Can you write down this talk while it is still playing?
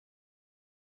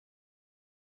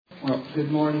Well, good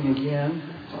morning again.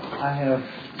 I have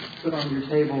put on your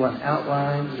table an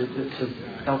outline to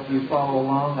help you follow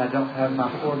along. I don't have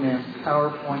my four-man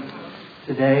PowerPoint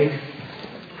today,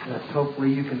 but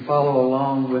hopefully you can follow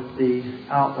along with the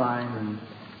outline and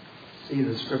see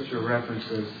the scripture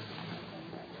references.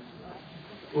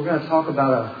 We're going to talk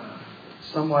about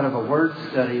somewhat of a word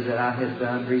study that I had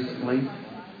done recently.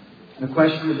 And the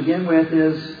question to begin with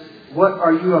is, what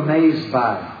are you amazed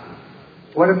by?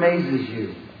 What amazes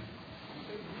you?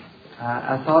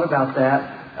 I thought about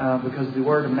that because the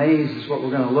word amaze is what we're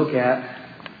going to look at,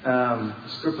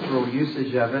 scriptural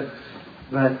usage of it.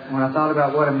 But when I thought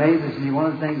about what amazes me, one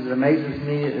of the things that amazes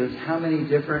me is how many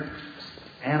different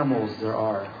animals there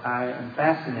are. I am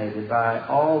fascinated by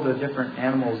all the different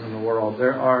animals in the world.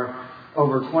 There are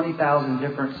over 20,000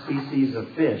 different species of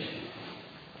fish.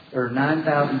 There are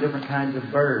 9,000 different kinds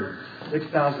of birds,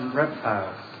 6,000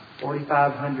 reptiles,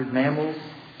 4,500 mammals,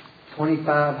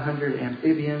 2,500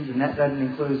 amphibians, and that doesn't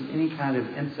include any kind of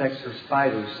insects or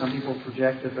spiders. Some people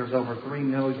project that there's over 3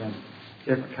 million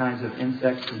different kinds of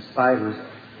insects and spiders.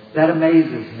 That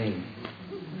amazes me.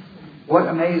 What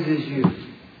amazes you?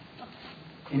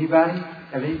 Anybody?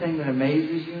 Have anything that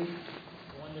amazes you?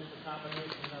 One that's a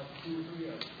combination of 2 or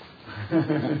 3 of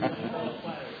them.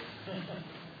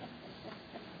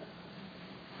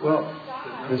 Well,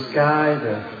 the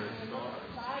sky,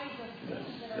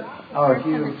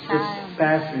 it's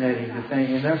fascinating to think,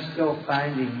 and they're still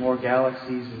finding more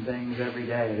galaxies and things every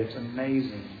day. It's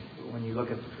amazing when you look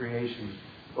at the creation,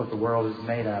 what the world is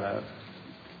made out of.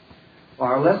 Well,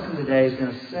 our lesson today is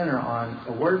going to center on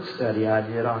a word study I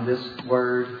did on this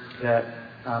word that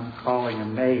I'm calling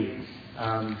amaze.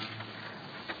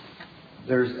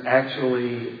 There's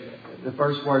actually, the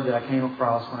first word that I came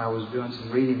across when I was doing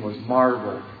some reading was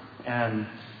marvel. And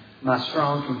my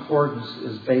Strong Concordance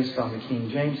is based on the King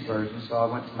James Version, so I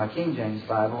went to my King James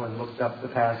Bible and looked up the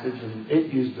passage, and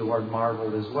it used the word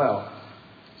marveled as well.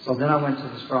 So then I went to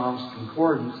the Strong's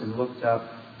Concordance and looked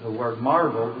up the word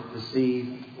marveled to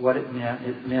see what it meant.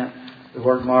 It meant the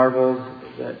word marveled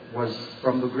that was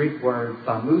from the Greek word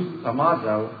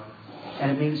thaumazo, and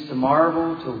it means to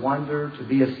marvel, to wonder, to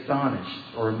be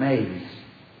astonished or amazed.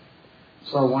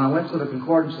 So when I went to the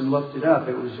concordance and looked it up,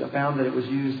 I found that it was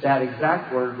used, that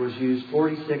exact word was used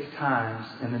 46 times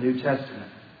in the New Testament.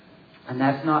 And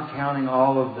that's not counting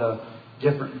all of the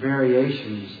different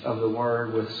variations of the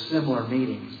word with similar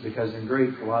meanings, because in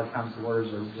Greek, a lot of times the words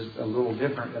are just a little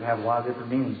different that have a lot of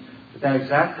different meanings. But that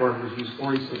exact word was used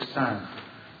 46 times.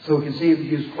 So we can see it was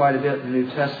used quite a bit in the New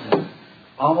Testament.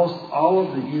 Almost all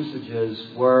of the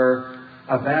usages were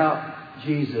about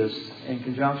Jesus in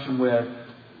conjunction with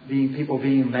people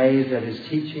being amazed at His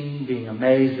teaching, being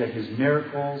amazed at His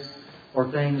miracles, or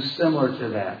things similar to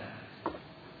that.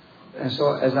 And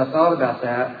so as I thought about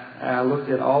that, I looked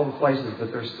at all the places,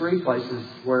 but there's 3 places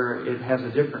where it has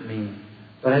a different meaning.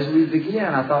 But as we begin,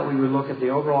 I thought we would look at the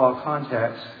overall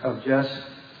context of just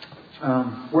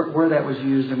where that was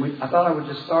used. And I thought I would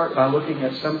just start by looking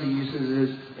at some of the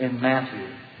usages in Matthew.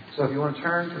 So if you want to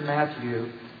turn to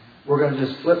Matthew, we're going to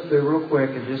just flip through real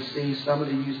quick and just see some of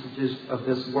the usages of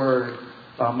this word,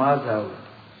 thaumazo,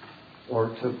 or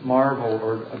to marvel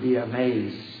or be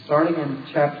amazed. Starting in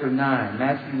chapter 9,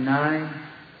 Matthew 9,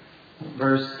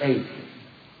 verse 8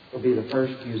 will be the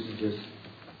first usages.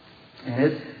 And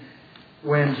it's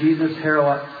when Jesus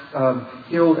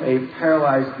healed a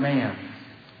paralyzed man.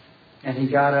 And he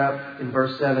got up, in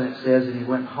verse 7 it says, and he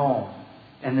went home.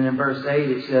 And then in verse 8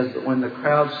 it says, but when the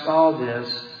crowd saw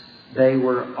this, they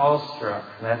were awestruck.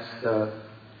 That's the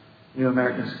New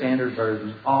American Standard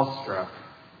Version, awestruck.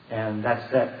 And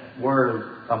that's that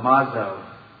word, thaumazo.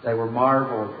 They were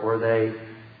marveled or they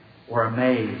were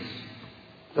amazed.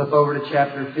 Flip over to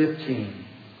chapter 15,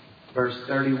 verse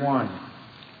 31.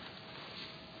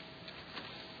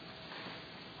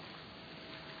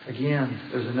 Again,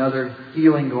 there's another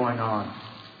healing going on.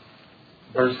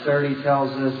 Verse 30 tells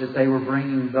us that they were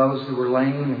bringing those who were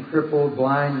lame and crippled,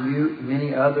 blind, mute, and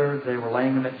many others. They were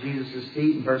laying them at Jesus'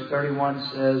 feet. And verse 31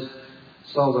 says,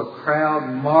 so the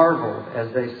crowd marveled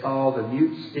as they saw the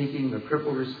mute speaking, the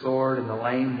crippled restored, and the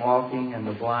lame walking, and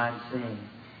the blind seeing.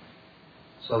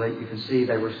 So that you can see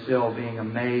they were still being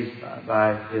amazed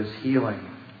by His healing.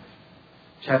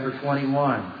 Chapter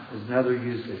 21 is another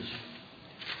usage.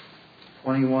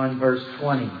 21 verse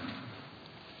 20.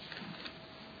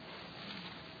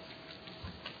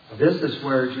 This is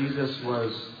where Jesus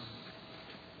was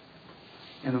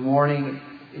in the morning.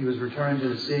 He was returning to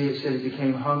the city. It said he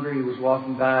became hungry. He was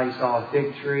walking by. He saw a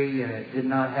fig tree, and it did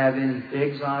not have any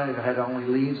figs on it. It had only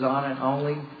leaves on it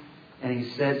only. And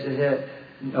he said to it,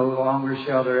 no longer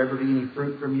shall there ever be any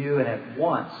fruit from you. And at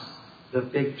once the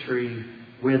fig tree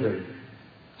withered.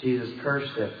 Jesus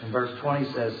cursed it. And verse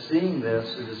 20 says, seeing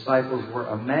this, the disciples were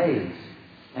amazed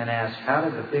and asked, how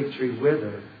did the fig tree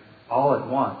wither all at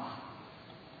once?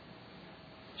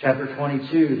 Chapter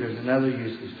 22, there's another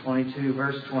usage. 22,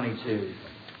 verse 22.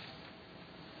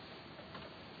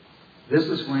 This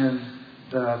is when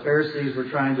the Pharisees were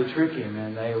trying to trick him,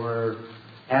 and they were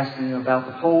asking him about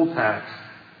the poll tax.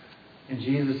 And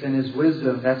Jesus, in his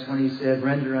wisdom, that's when he said,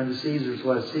 render unto Caesar's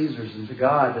what is Caesar's, and to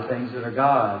God the things that are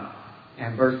God.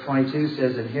 And verse 22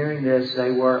 says, in hearing this,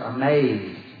 they were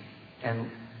amazed. And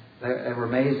they were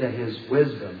amazed at his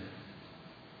wisdom.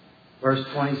 Verse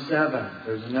 27,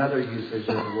 there's another usage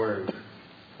of the word.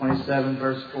 27,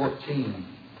 verse 14.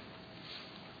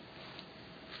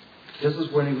 This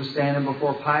is when he was standing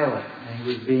before Pilate, and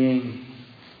he was being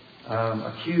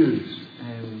accused,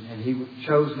 and he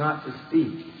chose not to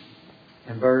speak.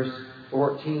 And verse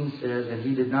 14 says, and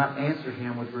he did not answer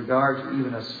him with regard to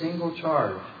even a single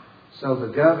charge. So the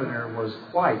governor was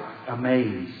quite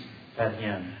amazed at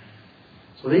him.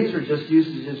 So these are just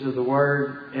usages of the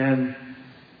word in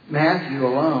Matthew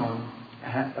alone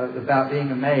about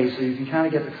being amazed. So you can kind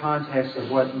of get the context of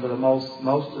what the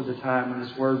most of the time when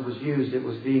this word was used, it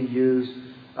was being used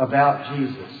about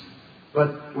Jesus.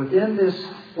 But within this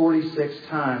 46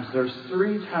 times, there's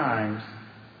 3 times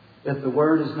that the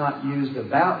word is not used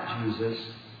about Jesus,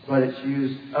 but it's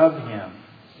used of him,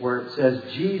 where it says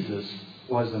Jesus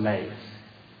was amazed.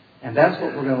 And that's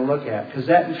what we're going to look at, because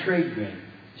that intrigued me.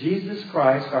 Jesus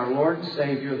Christ, our Lord and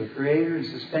Savior, the Creator and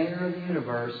Sustainer of the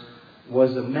universe,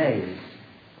 was amazed.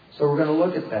 So we're going to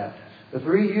look at that. The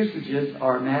 3 usages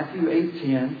are Matthew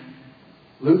 8:10,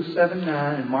 Luke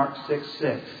 7:9, and Mark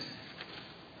 6:6.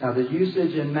 Now the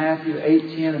usage in Matthew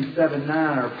 8:10 and 7:9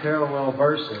 are parallel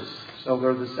verses, so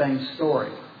they're the same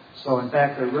story. So in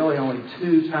fact, there are really only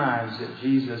 2 times that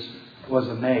Jesus was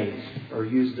amazed, or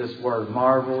used this word,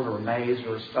 marveled or amazed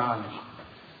or astonished.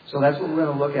 So that's what we're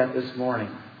going to look at this morning.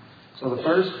 So the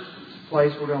first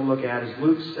place we're going to look at is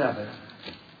Luke 7.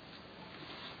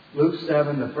 Luke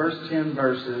 7, the first 10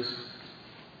 verses,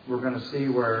 we're going to see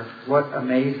what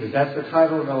amazes. That's the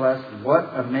title of the lesson. What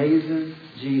amazes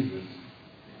Jesus?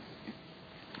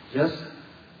 Just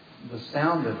the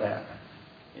sound of that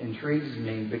intrigues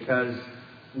me, because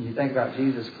when you think about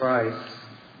Jesus Christ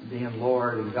being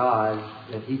Lord and God,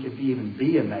 that he could even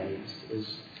be amazed is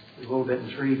a little bit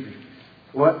intriguing.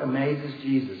 What amazes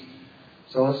Jesus?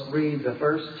 So let's read the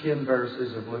first 10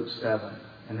 verses of Luke 7.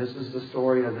 And this is the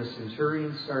story of the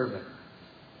centurion's servant.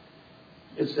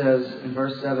 It says in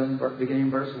verse 7,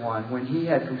 beginning verse 1, when he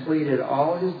had completed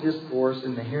all his discourse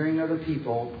in the hearing of the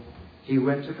people, he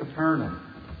went to Capernaum.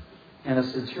 And a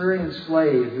centurion's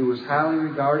slave who was highly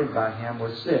regarded by him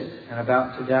was sick and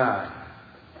about to die.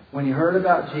 When he heard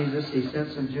about Jesus, he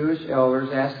sent some Jewish elders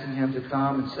asking him to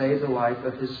come and save the life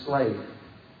of his slave.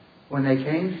 When they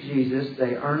came to Jesus,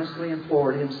 they earnestly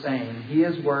implored him, saying, he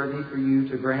is worthy for you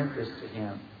to grant this to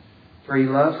him. For he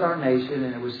loves our nation,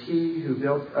 and it was he who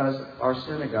built us our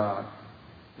synagogue.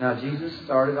 Now Jesus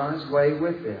started on his way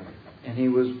with them. And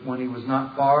when he was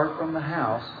not far from the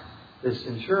house, the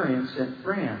centurion sent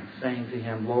friends, saying to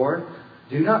him, Lord,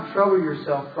 do not trouble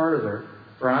yourself further,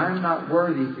 for I am not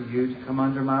worthy for you to come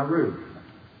under my roof.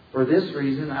 For this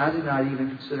reason, I do not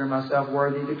even consider myself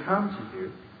worthy to come to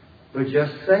you. But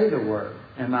just say the word,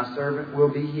 and my servant will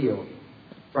be healed.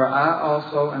 For I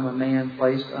also am a man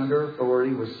placed under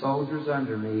authority with soldiers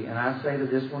under me, and I say to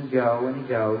this one, go, and he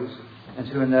goes, and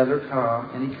to another,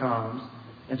 come, and he comes,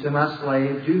 and to my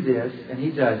slave, do this, and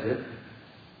he does it.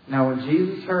 Now when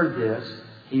Jesus heard this,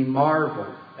 he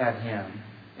marveled at him,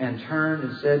 and turned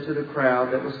and said to the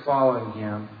crowd that was following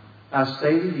him, I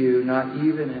say to you, not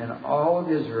even in all of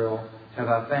Israel have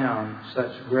I found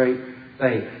such great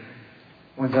faith.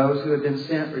 When those who had been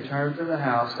sent returned to the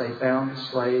house, they found the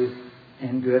slave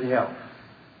in good health.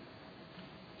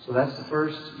 So that's the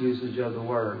first usage of the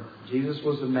word. Jesus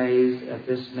was amazed at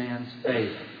this man's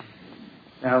faith.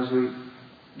 Now as we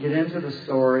get into the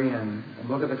story and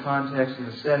look at the context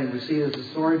and the setting, we see that the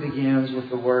story begins with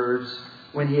the words,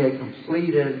 when he had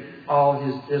completed all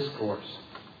his discourse.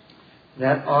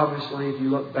 That obviously, if you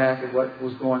look back at what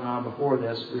was going on before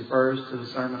this, refers to the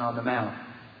Sermon on the Mount.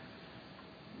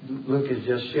 Luke has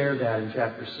just shared that in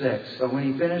chapter 6. So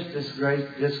when he finished this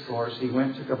great discourse, he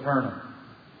went to Capernaum.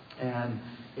 And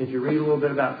if you read a little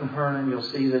bit about Capernaum, you'll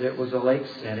see that it was a lake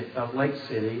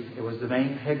city. It was the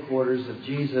main headquarters of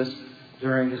Jesus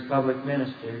during his public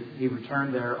ministry. He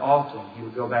returned there often. He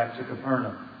would go back to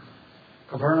Capernaum.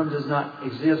 Capernaum does not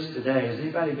exist today. Has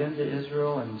anybody been to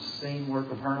Israel and seen where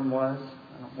Capernaum was?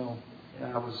 I don't know.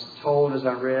 I was told as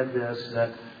I read this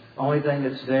that Only thing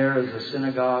that's there is a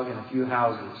synagogue and a few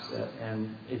houses.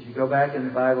 And if you go back in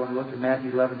the Bible and look at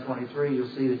Matthew 11:23, you'll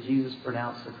see that Jesus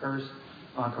pronounced the curse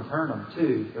on Capernaum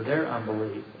too for their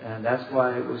unbelief, and that's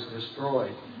why it was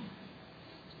destroyed.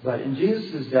 But in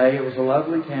Jesus' day, it was a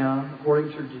lovely town.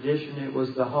 According to tradition, it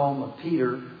was the home of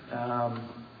Peter,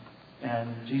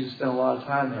 and Jesus spent a lot of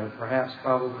time there, perhaps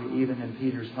probably even in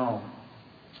Peter's home.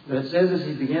 But it says as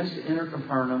he begins to enter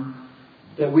Capernaum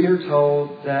that we are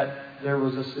told that there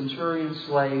was a centurion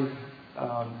slave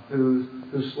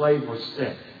whose slave was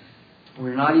sick.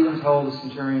 We're not even told the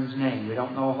centurion's name. We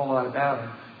don't know a whole lot about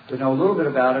him. We know a little bit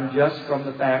about him just from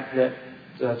the fact that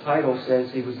the title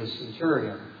says he was a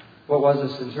centurion. What was a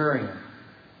centurion?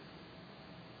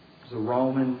 It was a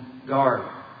Roman guard.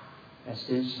 A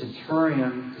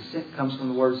centurion comes from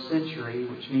the word century,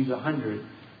 which means 100.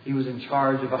 He was in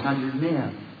charge of 100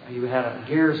 men. He had a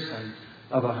garrison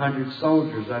of 100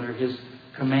 soldiers under his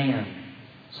command.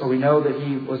 So we know that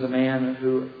he was a man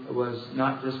who was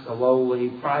not just a lowly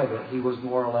private. He was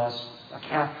more or less a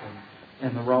captain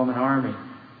in the Roman army.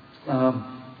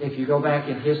 If you go back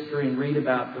in history and read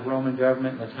about the Roman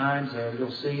government and the times there,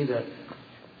 you'll see that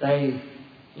they,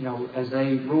 as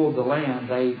they ruled the land,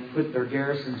 they put their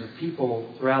garrisons of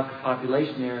people throughout the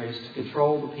population areas to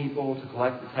control the people, to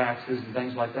collect the taxes and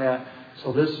things like that.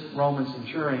 So this Roman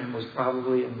centurion was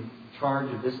probably in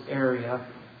charge of this area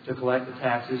to collect the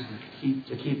taxes and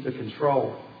to keep the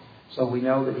control. So we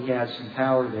know that he had some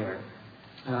power there.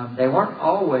 They weren't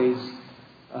always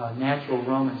natural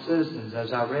Roman citizens.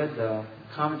 As I read the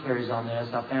commentaries on this,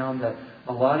 I found that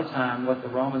a lot of time what the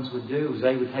Romans would do is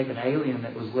they would take an alien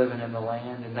that was living in the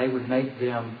land and they would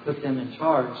put them in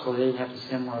charge so they didn't have to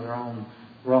send one of their own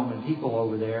Roman people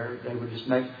over there. They would just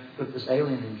put this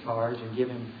alien in charge and give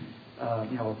him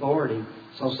authority.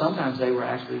 So sometimes they were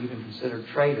actually even considered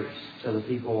traitors to the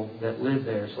people that lived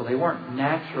there. So they weren't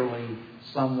naturally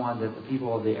someone that the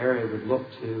people of the area would look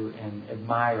to and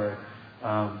admire.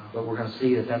 But we're going to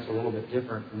see that that's a little bit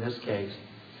different in this case.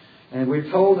 And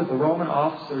we're told that the Roman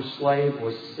officer's slave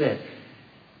was sick.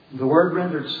 The word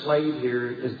rendered slave here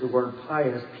is the word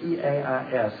pious,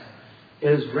 P-A-I-S.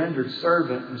 It is rendered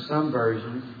servant in some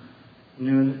versions.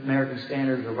 New American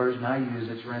Standard, the version I use,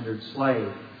 it's rendered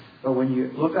slave. But when you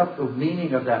look up the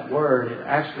meaning of that word, it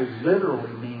actually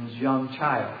literally means young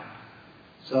child.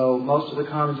 So most of the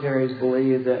commentaries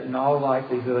believe that in all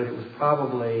likelihood it was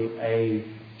probably a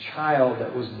child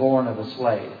that was born of a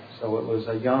slave. So it was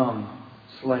a young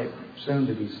slave, soon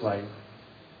to be slave.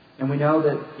 And we know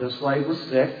that the slave was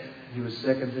sick. He was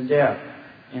sick unto death.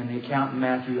 In the account in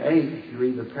Matthew 8, if you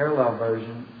read the parallel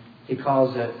version, he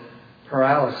calls it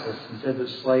paralysis and said the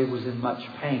slave was in much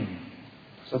pain.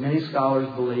 So many scholars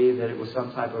believe that it was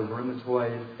some type of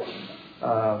rheumatoid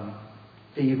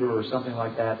fever or something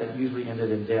like that usually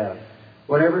ended in death.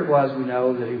 Whatever it was, we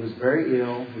know that he was very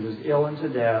ill. He was ill unto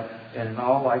death, and in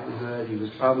all likelihood, he was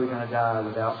probably going to die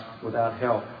without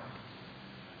help.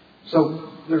 So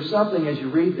there's something as you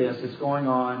read this that's going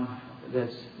on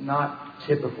that's not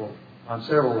typical on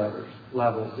several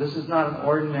levels. This is not an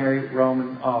ordinary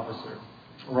Roman officer.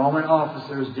 Roman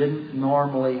officers didn't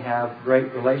normally have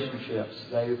great relationships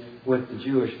with the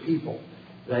Jewish people.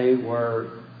 They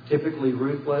were typically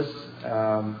ruthless,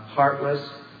 heartless.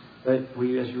 But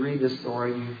as you read this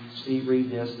story, you read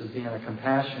this as being a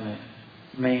compassionate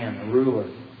man, a ruler.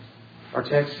 Our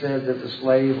text says that the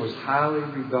slave was highly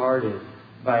regarded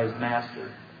by his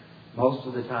master. Most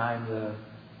of the time, the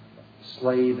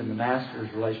slave and the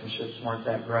master's relationships weren't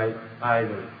that great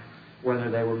either.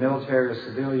 Whether they were military or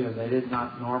civilian, they did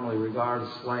not normally regard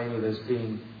a slave as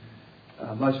being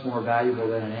much more valuable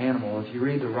than an animal. If you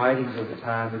read the writings of the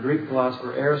time, the Greek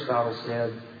philosopher Aristotle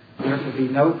said there could be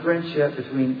no friendship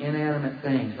between inanimate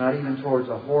things, not even towards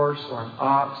a horse or an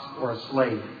ox or a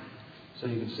slave. So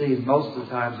you can see most of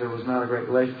the times there was not a great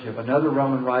relationship. Another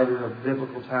Roman writer of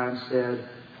biblical times said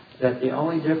that the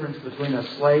only difference between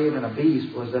a slave and a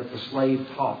beast was that the slave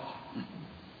talked.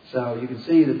 So you can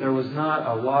see that there was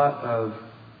not a lot of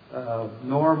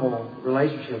normal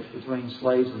relationships between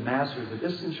slaves and masters. But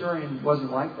this centurion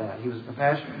wasn't like that. He was a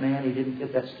compassionate man. He didn't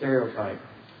fit that stereotype.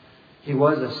 He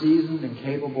was a seasoned and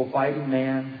capable fighting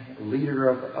man, a leader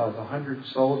of 100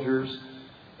 soldiers.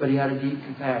 But he had a deep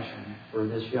compassion for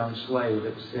this young slave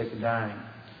that was sick and dying.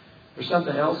 There's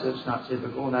something else that's not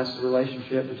typical, and that's the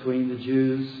relationship between the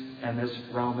Jews and this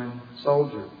Roman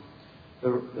soldier.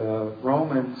 The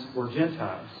Romans were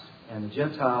Gentiles, and the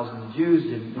Gentiles and the Jews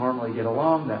didn't normally get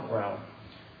along that well.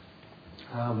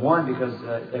 One, because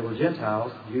they were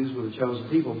Gentiles, the Jews were the chosen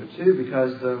people, but two,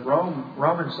 because the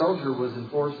Roman soldier was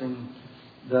enforcing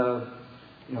the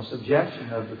subjection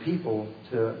of the people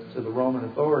to the Roman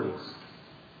authorities.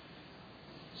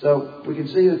 So we can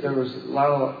see that there was a lot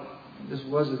of, this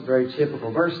wasn't very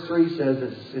typical. Verse 3 says that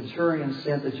the centurion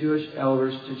sent the Jewish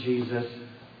elders to Jesus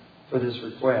for this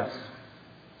request.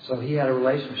 So he had a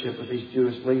relationship with these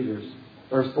Jewish leaders.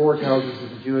 Verse 4 tells us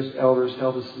that the Jewish elders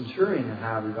held the centurion in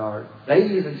high regard. They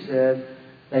even said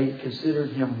they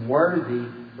considered him worthy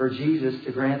for Jesus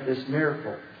to grant this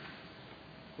miracle.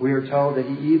 We are told that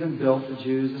he even built the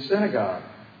Jews a synagogue.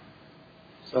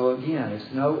 So again,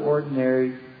 it's no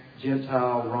ordinary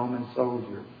Gentile Roman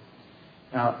soldier.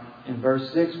 Now, in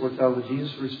verse 6, we're told that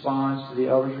Jesus responds to the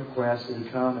elder's request that he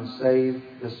come and save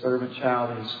the servant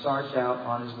child, and he starts out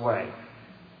on his way.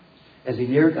 As he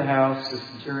neared the house, the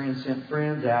centurion sent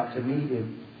friends out to meet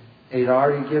him. He had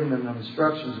already given them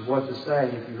instructions of what to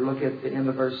say. If you look at the end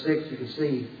of verse 6, you can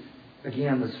see,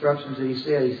 again, the instructions that he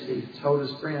said. He told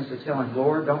his friends to tell him,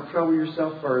 Lord, don't trouble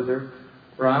yourself further,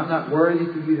 for I'm not worthy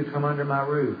for you to come under my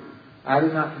roof. I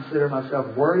do not consider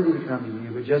myself worthy to come to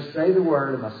you, but just say the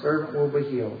word, and my servant will be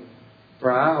healed.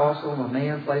 For I also am a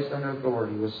man placed under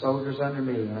authority, with soldiers under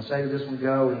me. And I say to this one,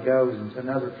 go, he goes, and to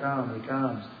another, come, he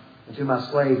comes. And to my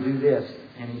slave, do this,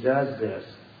 and he does this.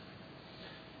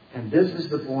 And this is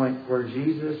the point where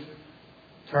Jesus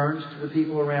turns to the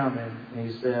people around him, and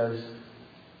he says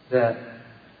that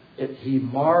he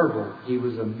marveled, he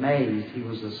was amazed, he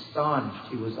was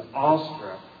astonished, he was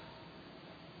awestruck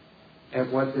at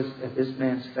this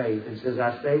man's faith. And says,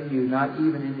 I say to you, not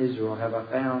even in Israel have I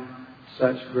found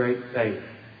such great faith.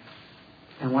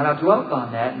 And when I dwelt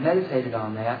on that and meditated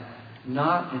on that,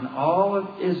 not in all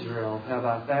of Israel have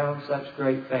I found such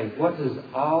great faith. What does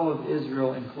all of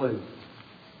Israel include?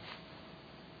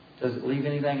 Does it leave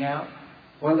anything out?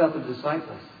 What about the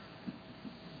disciples?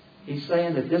 He's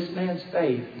saying that this man's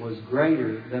faith was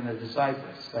greater than the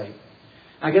disciples' faith.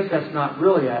 I guess that's not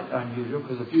really unusual,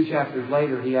 because a few chapters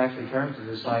later he actually turned to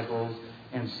the disciples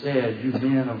and said, you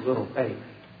men of little faith.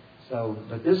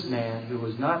 But this man, who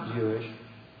was not Jewish,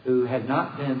 who had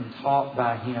not been taught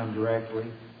by him directly,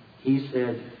 he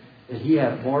said that he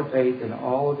had more faith than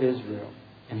all of Israel.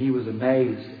 And he was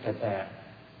amazed at that.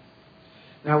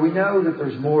 Now we know that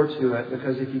there's more to it,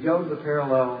 because if you go to the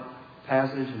parallel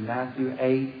passage in Matthew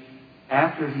 8,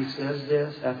 after he says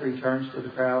this, after he turns to the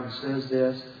crowd and says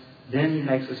this, then he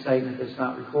makes a statement that's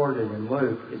not recorded in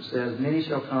Luke. It says, many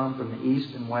shall come from the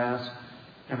east and west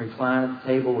and recline at the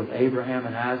table with Abraham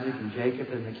and Isaac and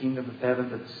Jacob in the kingdom of heaven,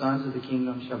 but the sons of the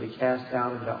kingdom shall be cast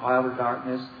out into outer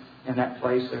darkness. In that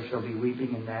place there shall be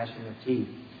weeping and gnashing of teeth.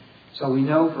 So we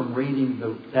know from reading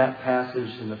that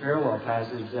passage and the parallel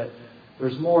passage that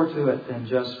there's more to it than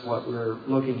just what we're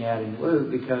looking at in Luke,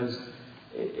 because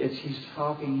he's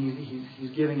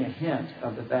giving a hint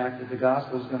of the fact that the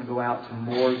gospel is going to go out to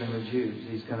more than the Jews.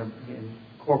 He's going to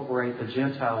incorporate the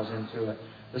Gentiles into it.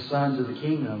 The sons of the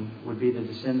kingdom would be the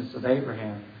descendants of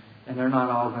Abraham, and they're not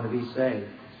all going to be saved.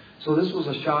 So this was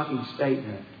a shocking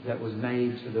statement that was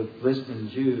made to the listening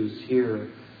Jews here.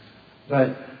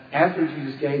 But after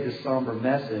Jesus gave this somber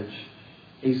message,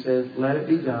 he said, let it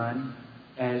be done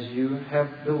as you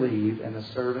have believed, and the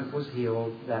servant was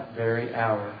healed that very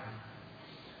hour.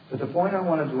 But the point I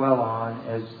want to dwell on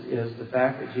is the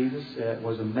fact that Jesus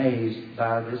was amazed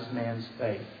by this man's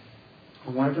faith.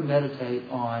 I wanted to meditate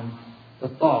on the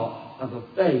thought of a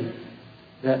faith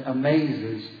that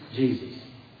amazes Jesus.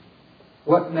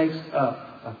 What makes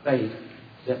up a faith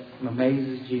that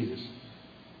amazes Jesus?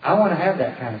 I want to have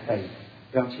that kind of faith,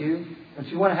 don't you? Don't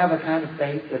you want to have a kind of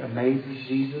faith that amazes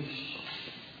Jesus?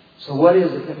 So what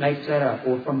is it that makes that up?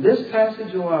 Well, from this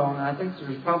passage alone, I think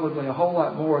there's probably a whole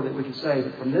lot more that we could say,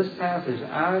 but from this passage,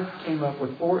 I came up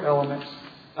with 4 elements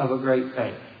of a great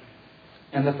faith.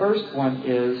 And the first one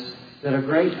is that a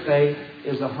great faith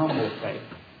is a humble faith.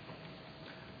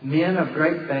 Men of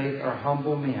great faith are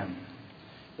humble men.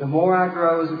 The more I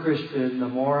grow as a Christian, the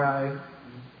more I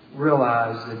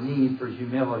realize the need for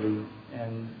humility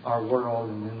in our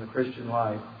world and in the Christian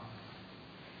life.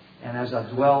 And as I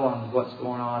dwell on what's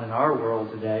going on in our world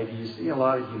today, do you see a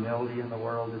lot of humility in the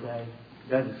world today?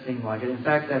 It doesn't seem like it. In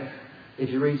fact, if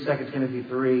you read 2 Timothy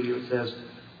 3, it says,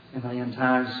 in the end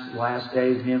times, last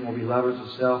days, men will be lovers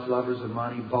of self, lovers of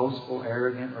money, boastful,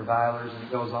 arrogant, revilers, and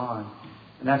it goes on.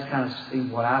 And that's kind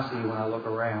of what I see when I look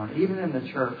around. Even in the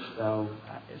church, though,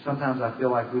 sometimes I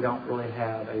feel like we don't really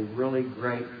have a really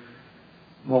great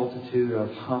multitude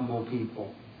of humble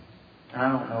people. And I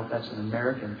don't know if that's an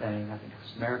American thing. I think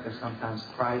America sometimes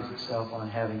prides itself on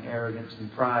having arrogance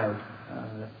and pride.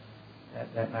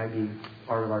 That might be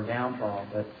part of our downfall.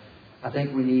 But I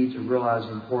think we need to realize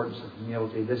the importance of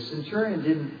humility. The centurion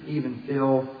didn't even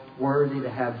feel worthy to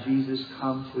have Jesus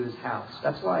come to his house.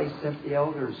 That's why he sent the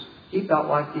elders. He felt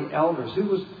like the elders,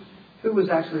 who was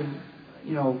actually,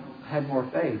 had more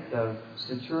faith, the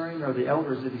centurion or the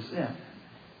elders that he sent?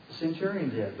 The centurion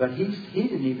did. But he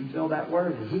didn't even feel that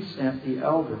worthy. He sent the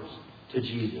elders to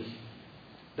Jesus.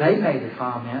 They made the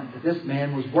comment that this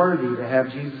man was worthy to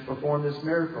have Jesus perform this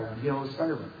miracle and heal his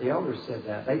servant. The elders said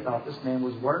that. They thought this man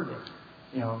was worthy.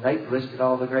 They listed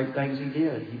all the great things he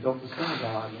did. He built the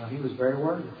synagogue. He was very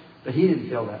worthy. But he didn't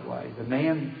feel that way.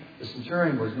 The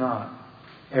centurion was not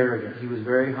arrogant. He was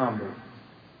very humble.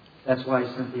 That's why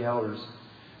he sent the elders.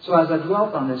 So as I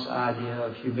dwelt on this idea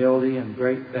of humility and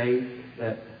great faith,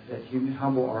 that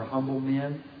humble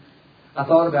men, I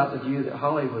thought about the view that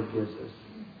Hollywood gives us.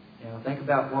 Think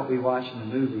about what we watch in the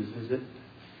movies.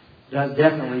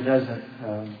 Definitely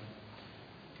doesn't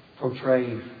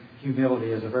portray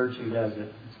humility as a virtue, does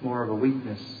it? It's more of a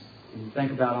weakness. And you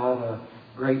think about all the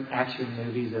great action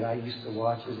movies that I used to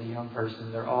watch as a young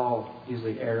person. They're all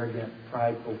usually arrogant,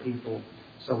 prideful people.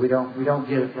 So we don't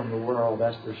get it from the world,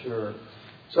 that's for sure.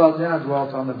 So then I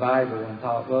dwelt on the Bible and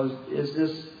thought, well, is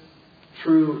this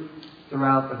true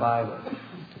throughout the Bible?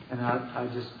 And I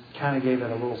just kind of gave it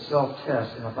a little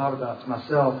self-test, and I thought about to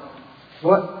myself,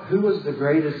 who was the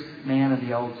greatest man in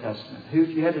the Old Testament? If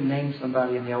you had to name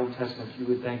somebody in the Old Testament you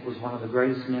would think was one of the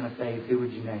greatest men of faith, who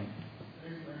would you name?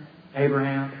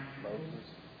 Abraham?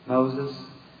 Moses?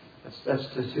 That's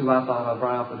just who I thought of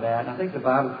right off the bat. And I think the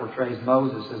Bible portrays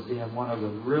Moses as being one of the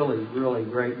really, really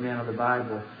great men of the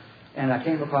Bible. And I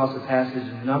came across a passage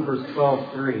in Numbers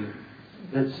 12:3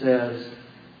 that says,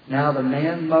 "Now the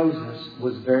man Moses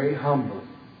was very humble,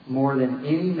 more than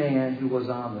any man who was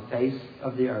on the face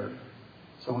of the earth."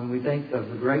 So when we think of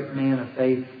the great man of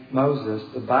faith, Moses,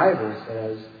 the Bible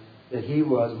says that he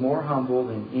was more humble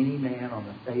than any man on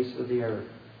the face of the earth.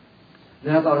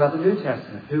 Then I thought about the New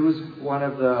Testament. Who was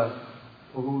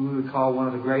who we would call one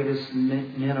of the greatest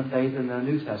men of faith in the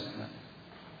New Testament?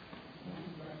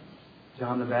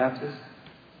 John the Baptist?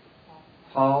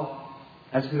 Paul?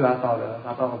 That's who I thought of.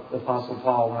 I thought of the Apostle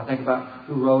Paul. When I think about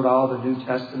who wrote all the New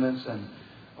Testaments and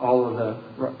all of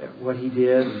what he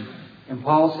did. And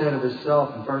Paul said of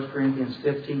himself in 1 Corinthians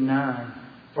 15:9,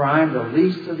 "For I am the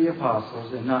least of the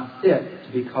apostles and not fit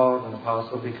to be called an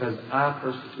apostle because I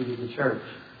persecuted the church."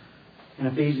 In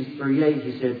Ephesians 3:8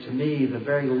 he said, "To me, the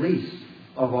very least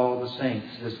of all the saints,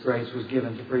 this grace was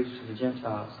given to preach to the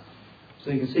Gentiles."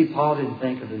 So you can see Paul didn't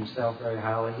think of himself very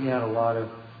highly. He had a lot of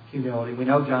humility. We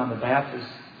know John the Baptist,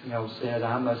 said,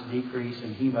 "I must decrease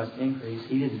and he must increase."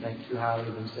 He didn't think too highly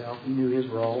of himself. He knew his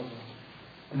role.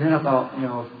 And then I thought,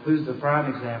 who's the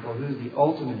prime example? Who's the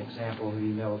ultimate example of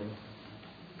humility?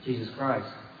 Jesus Christ.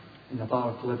 And I thought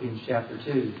of Philippians chapter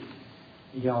 2.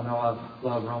 You all know I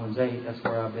love Romans 8. That's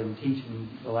where I've been teaching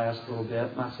the last little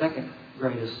bit. My second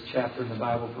greatest chapter in the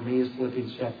Bible for me is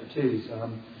Philippians chapter 2. So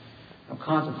I'm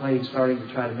contemplating starting to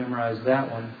try to memorize that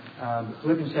one. But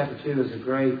Philippians chapter 2 is a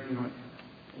great,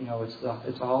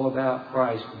 it's all about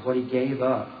Christ, what he gave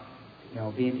up.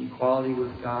 Being in equality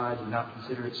with God, and not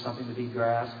consider it something to be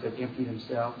grasped, but emptied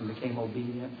himself and became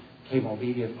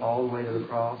obedient all the way to the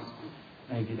cross.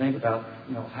 And if you think about,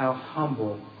 how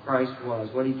humble Christ was,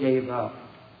 what he gave up,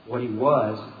 what he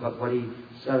was, but what he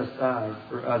set aside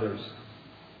for others.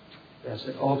 That's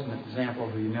the ultimate example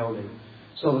of humility.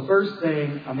 So the first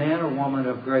thing, a man or woman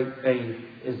of great faith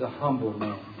is a humble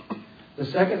man. The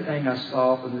second thing I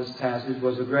saw from this passage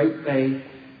was a great faith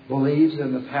believes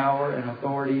in the power and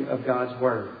authority of God's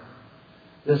Word.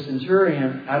 The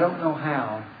centurion, I don't know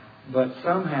how, but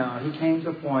somehow he came to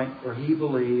a point where he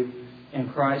believed in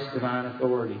Christ's divine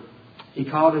authority. He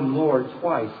called him Lord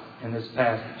twice in this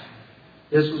passage.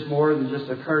 This was more than just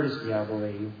a courtesy, I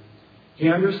believe. He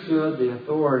understood the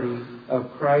authority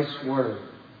of Christ's Word.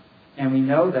 And we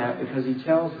know that because he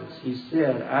tells us. He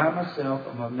said, "I myself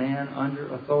am a man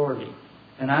under authority.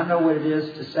 And I know what it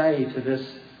is to say to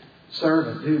this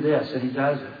servant, do this," and he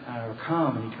does it. Or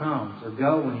come, and he comes. Or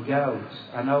go, and he goes.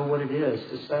 I know what it is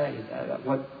to say that.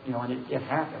 And it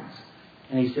happens.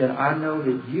 And he said, "I know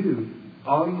that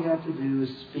all you have to do is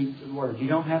speak to the Word. You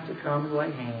don't have to come and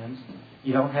lay hands.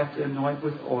 You don't have to anoint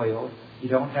with oil. You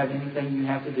don't have anything you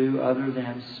have to do other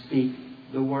than speak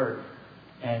the Word."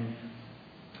 And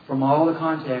from all the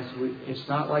context, it's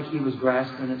not like he was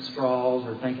grasping at straws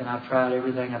or thinking, "I've tried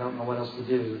everything, I don't know what else to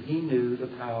do." He knew the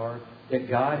power that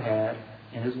God had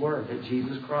in His Word, that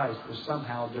Jesus Christ was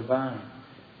somehow divine.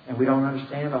 And we don't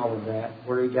understand all of that,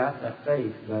 where he got that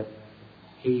faith, but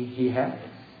he had it.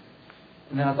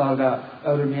 And then I thought about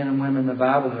other men and women in the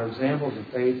Bible that are examples of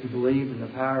faith who believed in the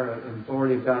power and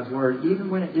authority of God's Word, even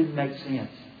when it didn't make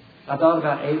sense. I thought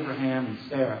about Abraham and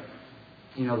Sarah.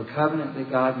 The covenant that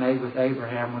God made with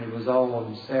Abraham when he was old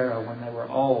and Sarah when they were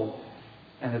old.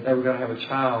 and that they were going to have a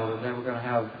child, and they were going to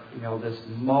have, this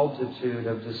multitude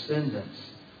of descendants.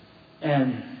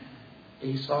 And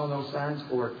he saw no signs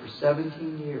for it for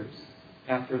 17 years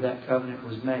after that covenant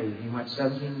was made. He went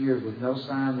 17 years with no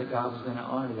sign that God was going to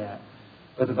honor that.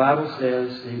 But the Bible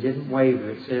says he didn't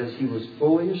waver. It says he was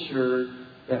fully assured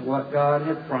that what God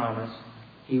had promised,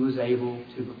 he was able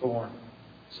to perform.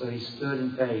 So he stood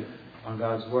in faith on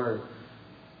God's Word.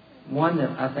 One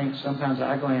that I think sometimes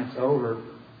I glance over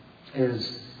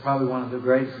is probably one of the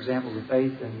greatest examples of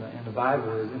faith in the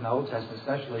Bible, in the Old Testament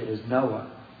especially, is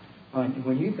Noah.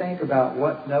 When you think about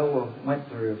what Noah went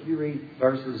through, if you read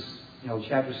verses,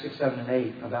 chapters 6, 7, and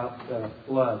 8 about the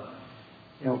flood,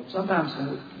 sometimes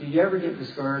do you ever get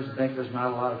discouraged and think there's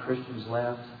not a lot of Christians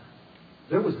left?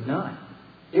 There was none.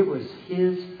 It was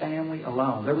his family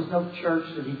alone. There was no church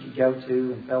that he could go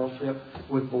to and fellowship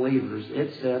with believers.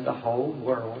 It said the whole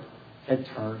world had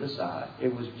turned aside.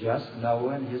 It was just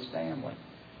Noah and his family.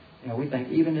 We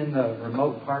think even in the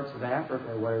remote parts of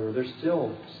Africa or wherever, there's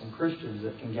still some Christians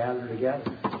that can gather together.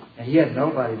 And he had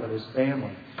nobody but his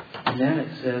family. And then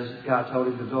it says God told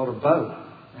him to build a boat,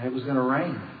 and it was going to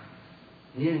rain.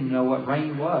 He didn't even know what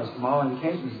rain was. From all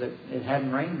indications that it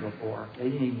hadn't rained before. They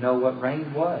didn't even know what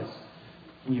rain was.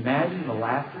 Can you imagine the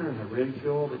laughter and the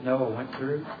ridicule that Noah went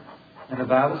through? And the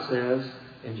Bible says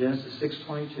in Genesis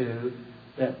 6:22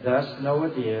 that thus Noah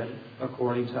did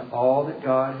according to all that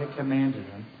God had commanded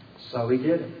him. So he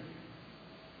did it.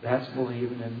 That's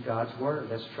believing in God's Word.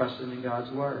 That's trusting in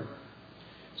God's Word.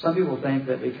 Some people think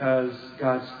that because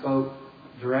God spoke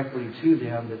directly to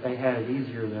them that they had it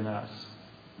easier than us.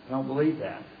 I don't believe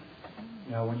that.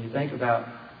 When you think about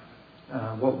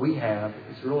what we have,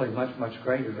 it's really much, much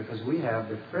greater because we have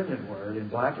the printed Word in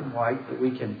black and white that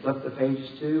we can flip the pages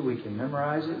to, we can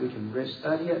memorize it, we can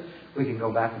study it, we can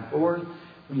go back and forth.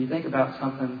 When you think about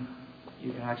something,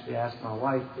 you can actually ask my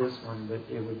wife this one, but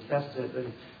it would test it. But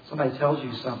if somebody tells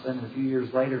you something, and a few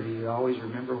years later, do you always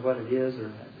remember what it is,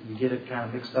 or you get it kind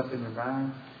of mixed up in your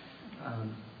mind?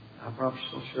 I'm probably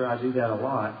so sure I do that a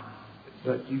lot.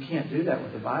 But you can't do that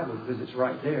with the Bible because it's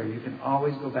right there. You can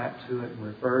always go back to it and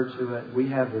refer to it. We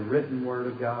have the written Word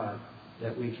of God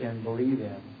that we can believe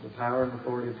in. The power and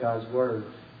authority of God's Word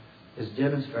is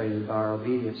demonstrated by our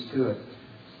obedience to it.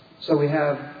 So we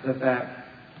have the fact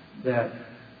that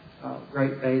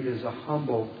great faith is a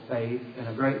humble faith, and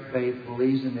a great faith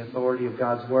believes in the authority of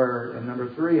God's Word. And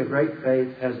number 3, a great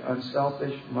faith has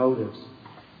unselfish motives.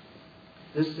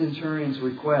 This centurion's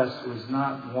request was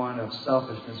not one of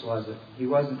selfishness, was it? He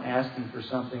wasn't asking for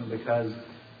something because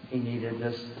he needed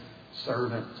this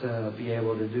servant to be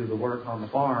able to do the work on the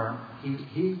farm.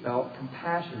 He felt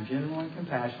compassion, genuine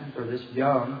compassion for this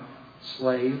young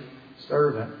slave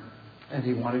servant, and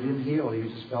he wanted him healed. He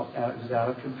just felt it was out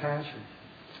of compassion.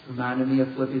 Reminded me of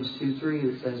Philippians 2:3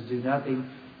 that says, "Do nothing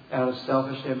out of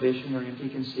selfish ambition or empty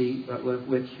conceit, but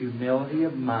with humility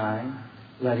of mind,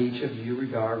 let each of you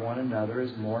regard one another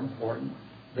as more important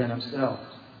than themselves."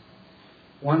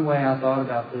 One way I thought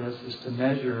about this is to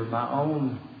measure my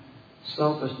own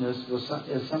selfishness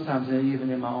is sometimes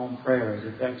even in my own prayers.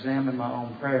 If I examine my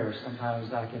own prayers,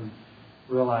 sometimes I can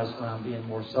realize when I'm being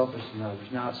more selfish than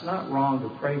others. Now, it's not wrong to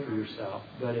pray for yourself,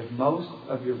 but if most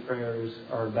of your prayers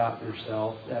are about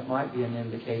yourself, that might be an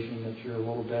indication that you're a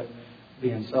little bit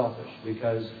being selfish,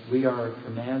 because we are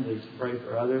commanded to pray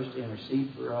for others, to intercede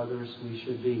for others. We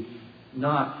should be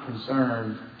not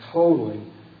concerned totally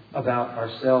about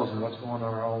ourselves and what's going on in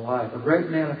our own life. A great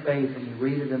man of faith, when you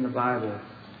read it in the Bible,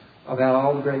 about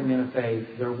all the great men of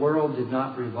faith, their world did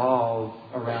not revolve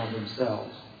around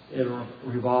themselves. It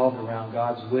revolved around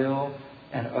God's will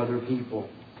and other people.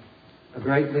 A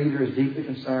great leader is deeply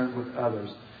concerned with others.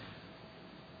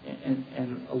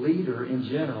 And a leader in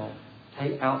general,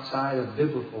 outside of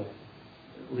biblical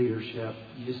leadership,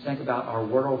 you just think about our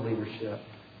world leadership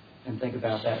and think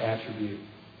about that attribute.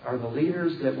 Are the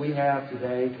leaders that we have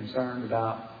today concerned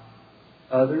about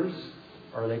others,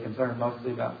 or are they concerned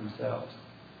mostly about themselves?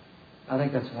 I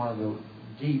think that's one of the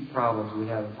deep problems we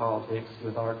have in politics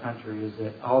with our country, is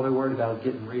that all they're worried about is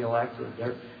getting reelected.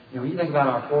 When you think about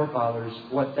our forefathers,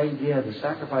 what they did, the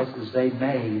sacrifices they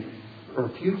made for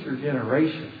future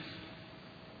generations,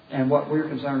 and what we're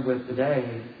concerned with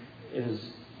today is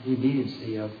the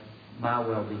immediacy of my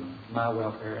well-being, my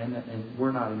welfare, and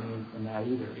we're not immune from that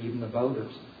either. Even the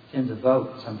voters tend to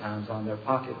vote sometimes on their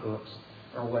pocketbooks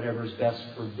or whatever's best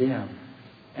for them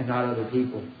and not other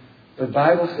people. The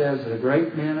Bible says that a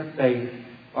great man of faith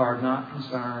are not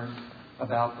concerned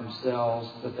about themselves,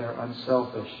 but they're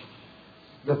unselfish.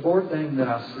 The fourth thing that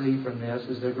I see from this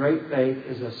is that great faith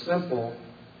is a simple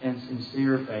and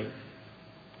sincere faith.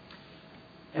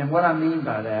 And what I mean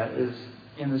by that is,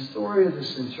 in the story of the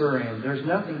centurion, there's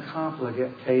nothing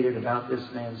complicated about this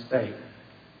man's faith.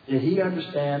 Did he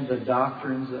understand the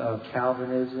doctrines of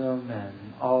Calvinism and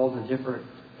all the different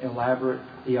elaborate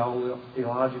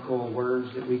theological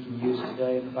words that we can use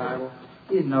today in the Bible?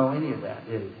 He didn't know any of that,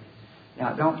 did he?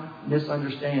 Now, don't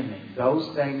misunderstand me.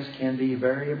 Those things can be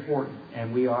very important,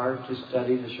 and we are to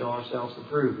study to show ourselves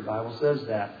approved. The Bible says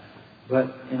that.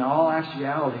 But in all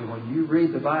actuality, when you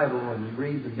read the Bible and you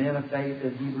read the men of faith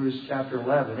in Hebrews chapter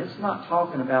 11, it's not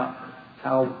talking about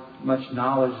how much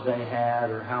knowledge they had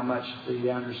or how much they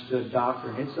understood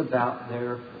doctrine. It's about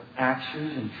their action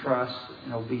and trust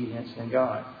and obedience in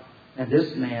God. And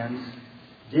this man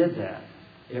did that.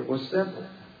 It was simple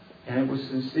and it was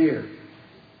sincere.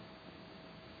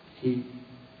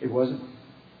 It wasn't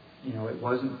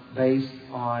based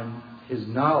on his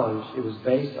knowledge. It was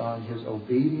based on his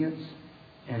obedience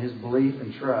and his belief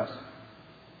and trust.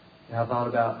 And I thought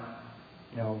about,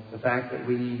 the fact that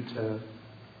we need to,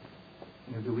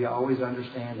 do we always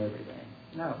understand everything?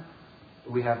 No.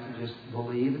 We have to just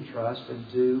believe and trust and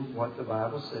do what the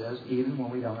Bible says, even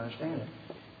when we don't understand it.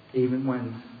 Even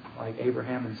when, like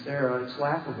Abraham and Sarah, it's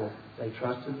laughable. They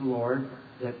trusted the Lord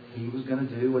that He was going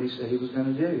to do what He said He was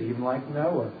going to do. Even like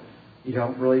Noah. You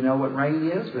don't really know what rain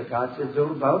is, but God said,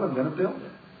 build a boat, I'm going to build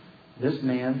it. This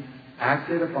man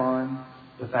acted upon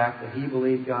the fact that he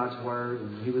believed God's Word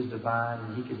and He was divine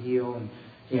and He could heal, and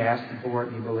he asked Him for it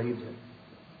and he believed it.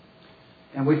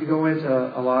 And we could go into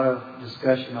a lot of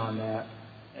discussion on that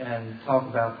and talk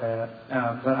about that.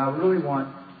 But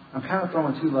I'm kind of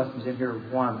throwing two lessons in here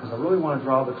with one, because I really want to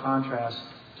draw the contrast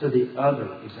to the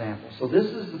other example. So this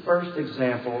is the first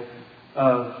example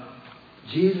of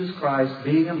Jesus Christ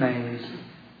being amazed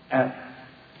at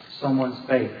someone's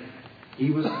faith. He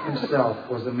himself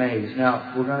was amazed.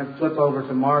 Now, we're going to flip over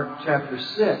to Mark chapter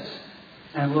 6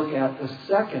 and look at the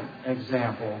second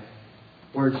example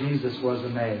where Jesus was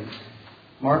amazed.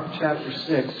 Mark chapter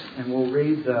 6, and we'll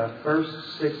read the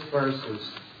first 6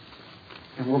 verses.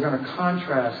 And we're going to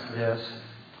contrast this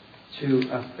to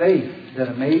a faith that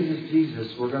amazes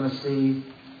Jesus. We're going to see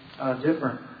a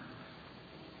different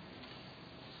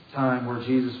time where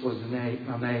Jesus was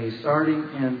amazed. Starting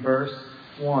in verse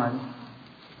 1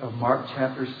 of Mark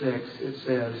chapter 6, it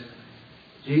says,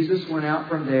 Jesus went out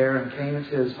from there and came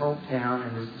into his hometown,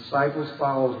 and his disciples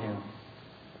followed him.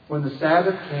 When the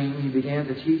Sabbath came, he began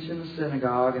to teach in the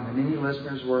synagogue, and the many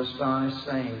listeners were astonished,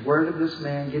 saying, Where did this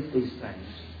man get these things?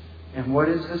 And what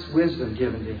is this wisdom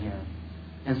given to him?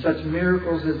 And such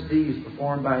miracles as these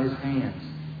performed by his hands.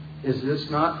 Is this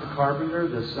not the carpenter,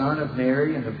 the son of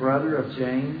Mary, and the brother of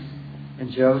James,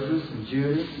 and Joseph, and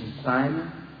Judas, and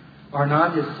Simon? Are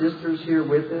not his sisters here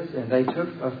with us? And they took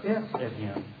offense at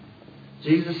him.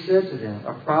 Jesus said to them,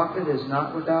 A prophet is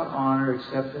not without honor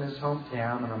except in his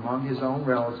hometown and among his own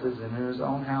relatives and in his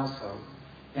own household.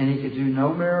 And he could do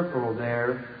no miracle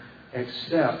there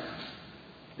except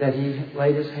that he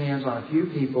laid his hands on a few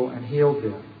people and healed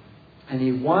them. And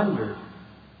he wondered,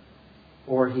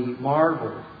 or he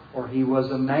marveled, or he was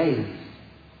amazed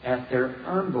at their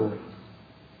unbelief.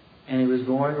 And he was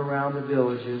going around the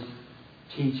villages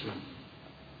teaching.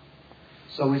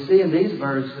 So we see in these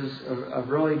verses a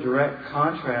really direct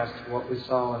contrast to what we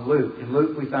saw in Luke. In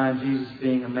Luke we find Jesus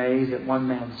being amazed at one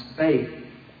man's faith.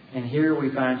 And here we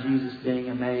find Jesus being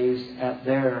amazed at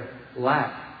their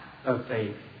lack of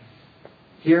faith.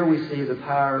 Here we see the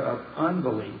power of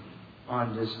unbelief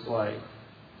on display.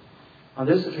 On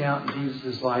this account in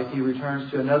Jesus' life, he returns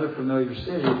to another familiar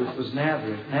city, which was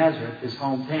Nazareth, his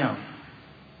hometown.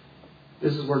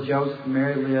 This is where Joseph and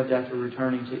Mary lived after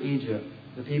returning to Egypt.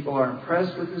 The people are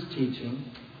impressed with his teaching.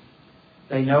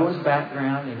 They know his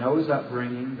background. They know his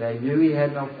upbringing. They knew he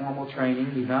had no formal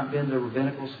training. He'd not been to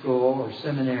rabbinical school or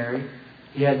seminary.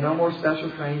 He had no more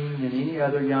special training than any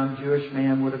other young Jewish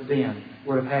man would have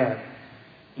had.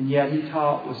 And yet he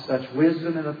taught with such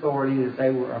wisdom and authority that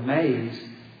they were amazed,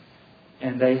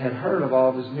 and they had heard of all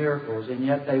of his miracles, and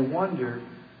yet they wondered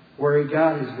where he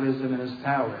got his wisdom and his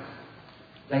power.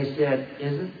 They said,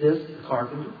 Isn't this the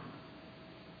carpenter?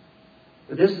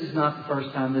 But this is not the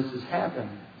first time this has happened.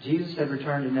 Jesus had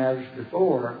returned to Nazareth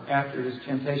before, after his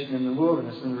temptation in the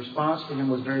wilderness, and the response to him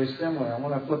was very similar. I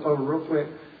want to flip over real quick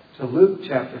to Luke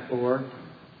chapter 4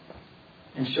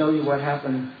 and show you what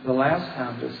happened the last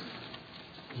time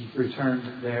he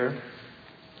returned there.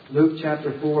 Luke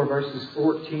chapter 4, verses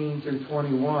 14 through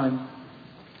 21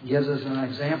 gives us an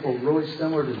example really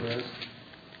similar to this.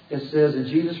 It says, And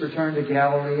Jesus returned to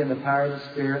Galilee in the power of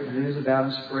the Spirit. The news about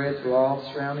him spread through all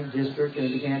the surrounding district, and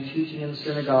he began teaching in the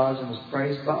synagogues and was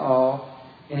praised by all.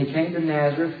 And he came to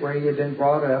Nazareth, where he had been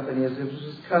brought up, and as it was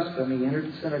his custom, he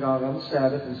entered the synagogue on the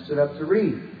Sabbath and stood up to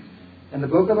read. And the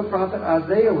book of the prophet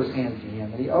Isaiah was handed to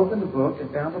him. And he opened the book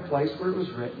and found the place where it was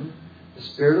written, "The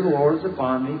Spirit of the Lord is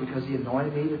upon me, because He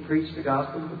anointed me to preach the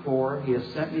gospel to the poor. He has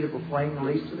sent me to proclaim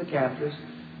release to the captives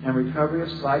and recovery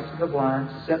of sight to the blind,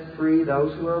 to set free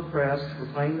those who are oppressed, to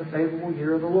proclaim the favorable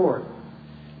year of the Lord."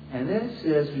 And then it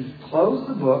says he closed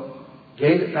the book,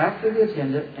 gave it back to the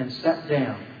attendant, and sat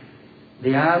down.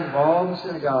 The eyes of all the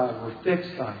synagogue were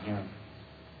fixed on him.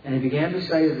 And he began to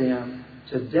say to them,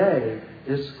 "Today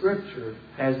this scripture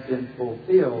has been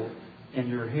fulfilled in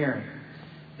your hearing."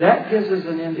 That gives us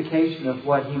an indication of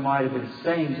what he might have been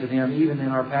saying to them, even in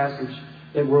our passage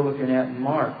that we're looking at in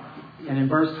Mark. And in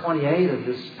verse 28 of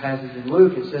this passage in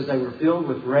Luke, it says they were filled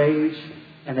with rage,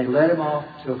 and they led him off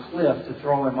to a cliff to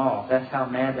throw him off. That's how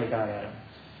mad they got at him.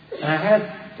 And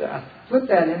I put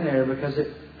that in there because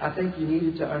I think you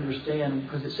needed to understand,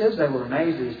 because it says they were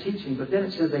amazed at his teaching, but then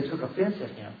it says they took offense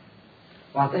at him.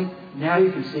 Well, I think now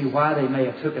you can see why they may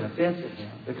have taken offense at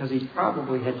him, because he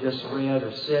probably had just read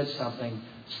or said something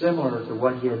similar to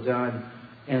what he had done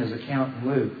in his account in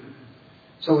Luke.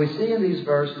 So we see in these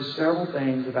verses several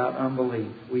things about unbelief.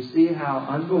 We see how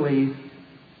unbelief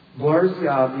blurs the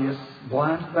obvious,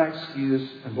 blinds the excuse,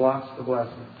 and blocks the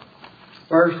blessing.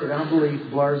 First, that unbelief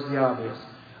blurs the obvious.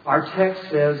 Our text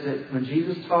says that when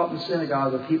Jesus taught in the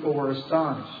synagogue, the people were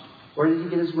astonished. Where did he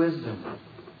get his wisdom?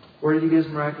 Where did he get his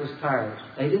miraculous powers?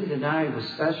 They didn't deny he was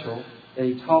special, that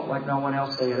he taught like no one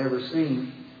else they had ever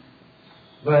seen.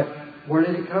 But where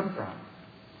did it come from?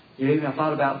 I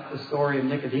thought about the story of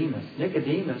Nicodemus.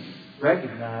 Nicodemus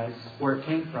recognized where it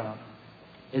came from.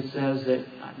 It says that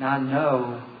I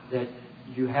know that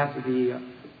you have to be,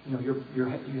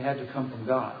 you had to come from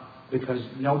God, because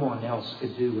no one else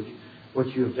could do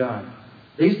what you have done.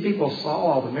 These people saw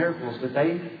all the miracles, but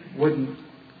they wouldn't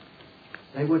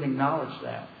acknowledge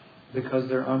that, because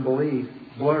their unbelief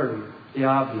blurred the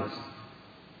obvious.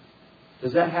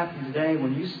 Does that happen today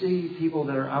when you see people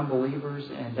that are unbelievers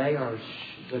and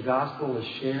the gospel is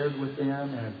shared with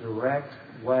them in a direct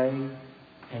way,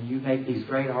 and you make these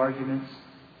great arguments,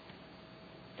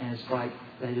 and it's like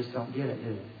they just don't get it,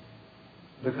 do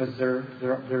they? Because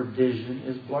their vision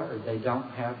is blurred. They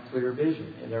don't have clear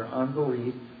vision. And their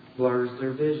unbelief blurs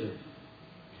their vision.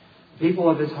 The people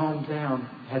of his hometown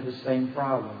had the same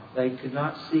problem. They could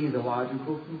not see the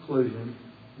logical conclusion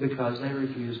because they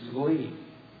refused to believe.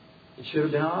 It should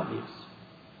have been obvious,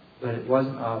 but it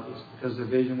wasn't obvious because their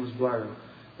vision was blurred.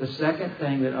 The second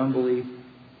thing that unbelief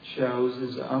shows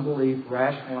is that unbelief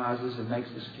rationalizes and makes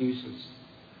excuses.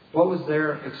 What was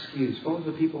their excuse? What was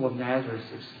the people of Nazareth's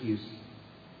excuse?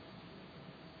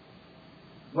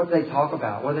 What did they talk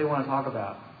about? What did they want to talk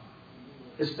about?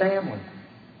 His family.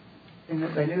 And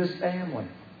they knew his family.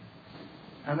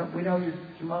 We know your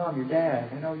mom, your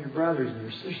dad. We know your brothers and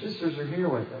your sisters are here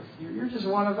with us. You're just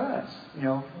one of us.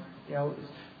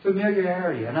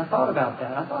 Familiarity. And I thought about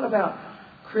that. I thought about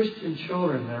Christian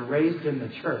children that are raised in the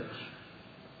church.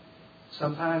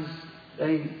 Sometimes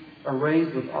they are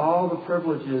raised with all the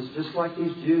privileges, just like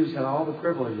these Jews had all the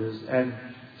privileges. And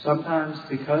sometimes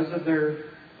because of their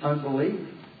unbelief,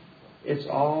 it's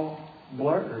all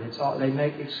blurred. They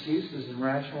make excuses and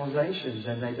rationalizations,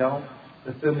 and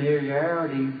the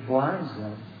familiarity blinds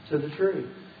them to the truth.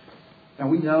 And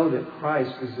we know that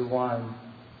Christ is the one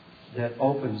that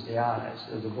opens the eyes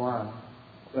of the blind.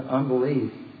 But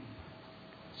unbelief,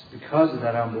 it's because of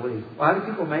that unbelief. Why do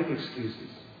people make excuses?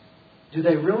 Do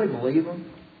they really believe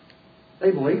them?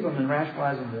 They believe them and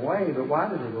rationalize them away, but why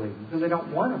do they believe them? Because they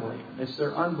don't want to believe them. It's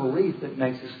their unbelief that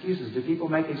makes excuses. Do people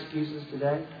make excuses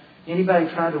today? Anybody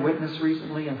tried to witness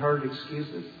recently and heard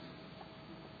excuses?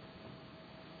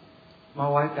 My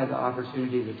wife had the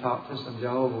opportunity to talk to some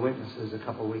Jehovah's Witnesses a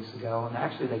couple of weeks ago, and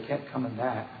actually they kept coming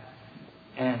back.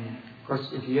 And, of course,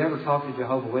 if you ever talk to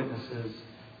Jehovah's Witnesses,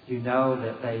 you know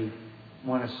that they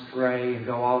want to stray and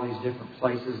go all these different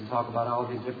places and talk about all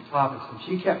these different topics. And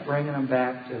she kept bringing them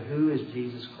back to who is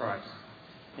Jesus Christ.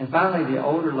 And finally, the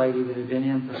older lady that had been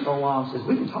in for so long says,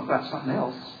 "We can talk about something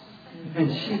else."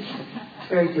 And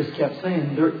Terry just kept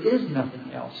saying, there is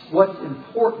nothing else. What's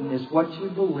important is what you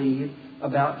believe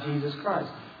about Jesus Christ.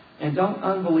 And don't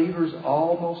unbelievers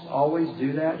almost always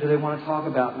do that? Do they want to talk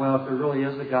about, well, if there really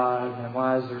is a God, then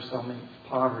why is there so much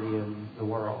poverty in the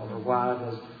world? Or why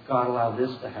does God allow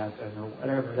this to happen? Or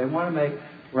whatever. They want to make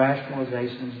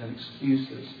rationalizations and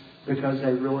excuses because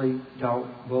they really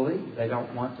don't believe. They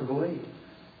don't want to believe.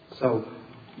 So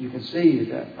you can see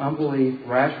that unbelief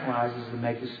rationalizes and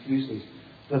makes excuses.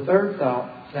 The third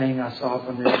thing I saw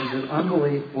from this is that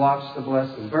unbelief blocks the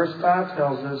blessing. Verse 5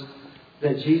 tells us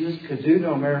that Jesus could do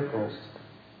no miracles,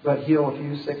 but heal a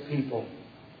few sick people.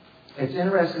 It's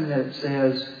interesting that it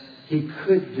says he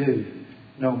could do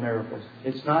no miracles.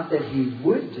 It's not that He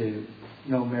would do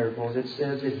no miracles. It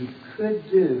says that He could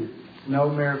do no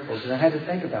miracles. And I had to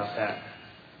think about that.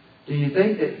 Do you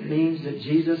think that means that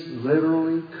Jesus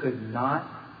literally could not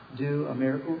do a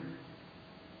miracle?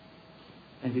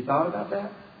 Have you thought about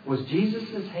that? Was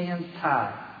Jesus' hands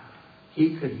tied?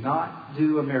 He could not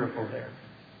do a miracle there.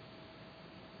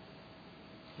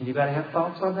 Anybody have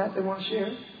thoughts on that they want to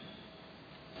share?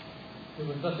 There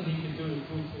was nothing He could do to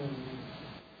prove to them.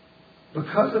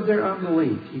 Because of their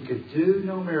unbelief, He could do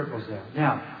no miracles there.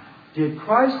 Now, did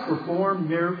Christ perform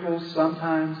miracles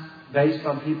sometimes based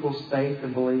on people's faith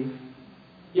and belief?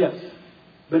 Yes.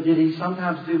 But did He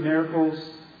sometimes do miracles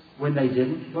when they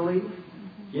didn't believe?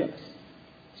 Yes.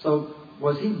 So,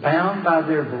 was He bound by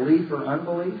their belief or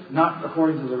unbelief? Not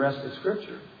according to the rest of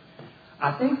Scripture.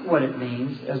 I think what it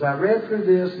means, as I read through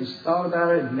this and thought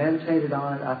about it and meditated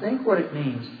on it, I think what it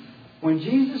means, when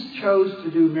Jesus chose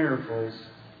to do miracles,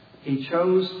 He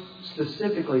chose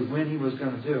specifically when He was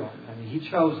going to do them. I mean, He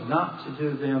chose not to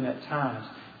do them at times.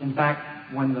 In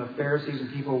fact, when the Pharisees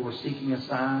and people were seeking a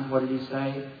sign, what did He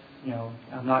say?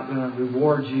 I'm not going to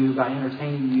reward you by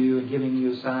entertaining you and giving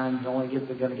you a sign. You're only going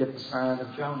to get the sign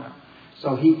of Jonah.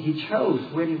 So He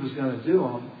chose when He was going to do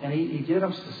them. And He did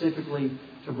them specifically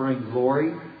to bring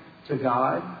glory to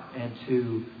God and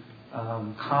to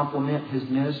complement His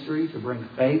ministry, to bring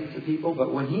faith to people.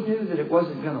 But when He knew that it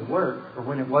wasn't going to work, or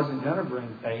when it wasn't going to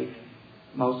bring faith,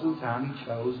 most of the time He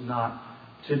chose not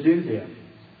to do them.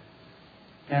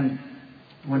 And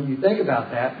when you think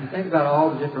about that, you think about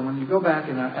all the different... When you go back,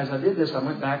 and as I did this, I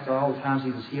went back to all the times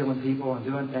He was healing people and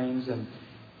doing things. And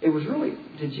it was really...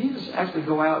 Did Jesus actually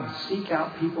go out and seek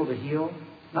out people to heal?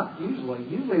 Not usually.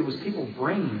 Usually it was people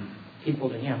bringing people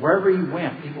to Him. Wherever He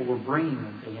went, people were bringing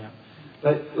them to Him.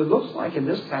 But it looks like in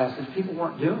this passage, people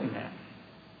weren't doing that.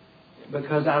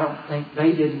 Because I don't think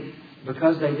they didn't...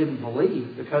 Because they didn't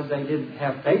believe, because they didn't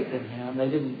have faith in Him, they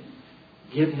didn't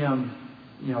give Him...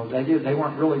 they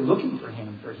weren't really looking for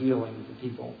Him for healing to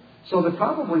people. So there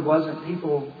probably wasn't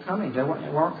people coming. They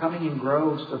weren't coming in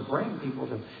groves to bring people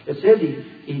to Him. It said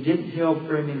He didn't heal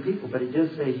very many people, but He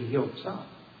did say He healed some.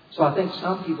 So I think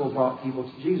some people brought people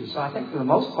to Jesus. So I think for the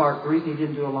most part, the reason He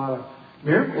didn't do a lot of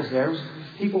miracles there was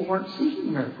because people weren't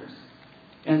seeking miracles.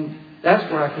 And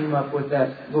that's where I came up with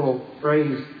that little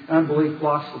phrase, unbelief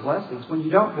blocks the blessings. When you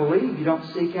don't believe, you don't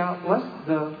seek out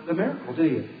the miracle, do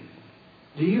you?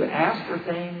 Do you ask for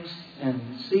things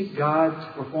and seek God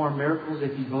to perform miracles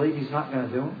if you believe He's not going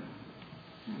to do them?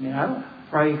 I mean, I don't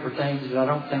pray for things that I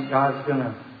don't think God's going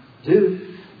to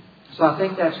do. So I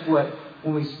think that's what,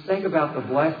 when we think about the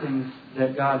blessings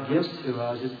that God gives to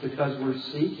us, it's because we're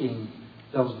seeking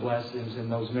those blessings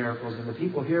and those miracles. And the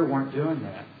people here weren't doing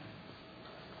that.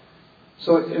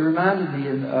 So it reminded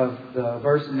me of the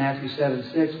verse in Matthew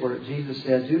 7:6 where Jesus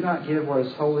said, "Do not give what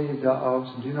is holy to dogs,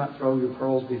 and do not throw your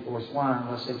pearls before swine,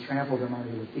 lest they trample them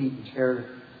under your feet and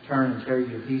turn and tear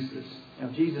you to pieces."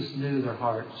 Jesus knew their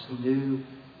hearts. He knew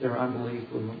their unbelief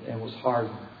and was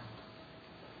hardened.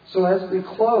 So as we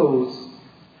close,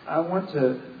 I want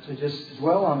to just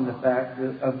dwell on the fact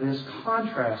of this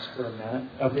contrast for a minute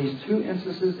of these two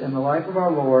instances in the life of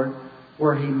our Lord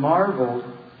where He marveled,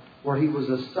 where He was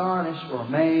astonished or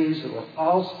amazed or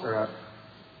awestruck,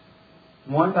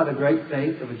 one by the great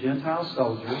faith of a Gentile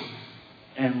soldier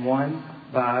and one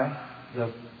by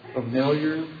the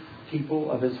familiar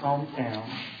people of his hometown.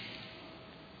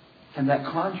 And that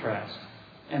contrast.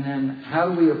 And then how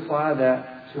do we apply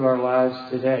that to our lives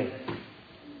today?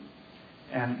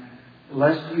 And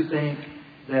lest you think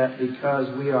that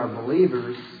because we are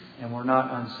believers and we're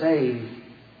not unsaved,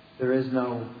 there is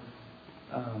no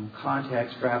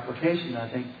context for application, I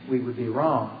think we would be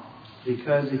wrong.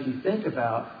 Because if you think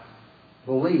about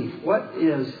belief, what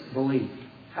is belief?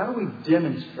 How do we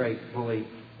demonstrate belief?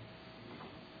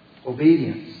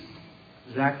 Obedience.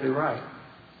 Exactly right.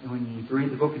 And when you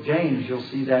read the book of James, you'll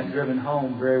see that driven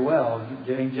home very well.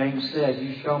 James said,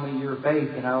 "You show me your faith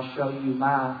and I'll show you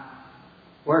my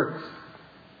works."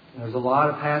 And there's a lot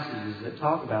of passages that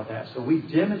talk about that. So we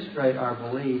demonstrate our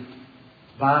belief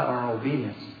by our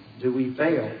obedience. Do we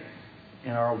fail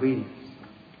in our obedience?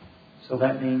 So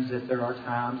that means that there are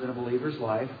times in a believer's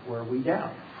life where we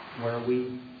doubt, where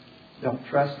we don't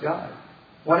trust God.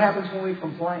 What happens when we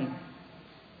complain?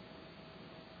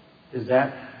 Is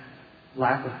that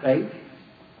lack of faith?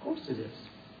 Of course it is.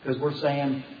 Because we're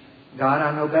saying, "God,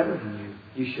 I know better than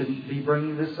you. You shouldn't be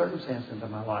bringing this circumstance into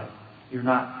my life. You're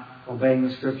not obeying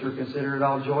the Scripture. Consider it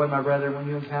all joy, my brethren, when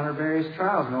you encounter various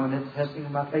trials, knowing that the testing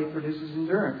of my faith produces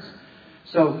endurance."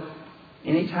 So,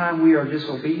 anytime we are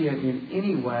disobedient in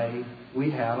any way, we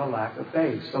have a lack of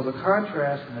faith. So the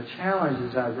contrast and the challenge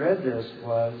as I read this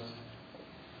was,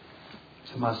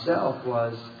 to myself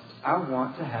was, I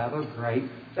want to have a great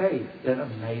faith that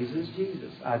amazes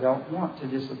Jesus. I don't want to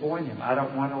disappoint Him. I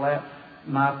don't want to let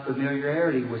my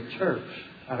familiarity with church,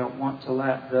 I don't want to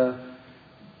let the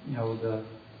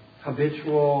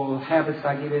habitual habits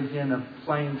I get into of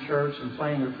playing church and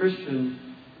playing a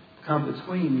Christian come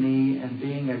between me and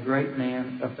being a great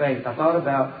man of faith. I thought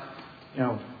about,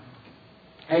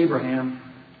 Abraham,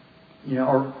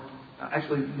 or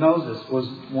actually Moses was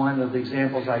one of the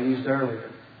examples I used earlier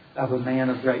of a man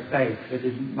of great faith. But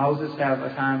did Moses have a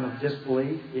time of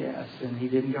disbelief? Yes, and he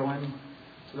didn't go into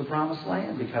the promised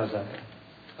land because of it.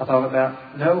 I thought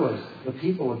about the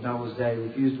people of Noah's day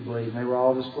refused to believe, and they were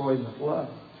all destroyed in the flood.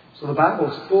 So the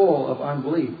Bible is full of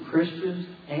unbelief, Christians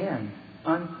and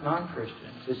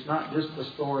non-Christians. It's not just the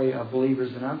story of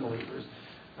believers and unbelievers.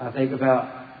 I think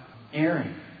about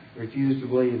Aaron, refused to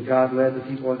believe. God led the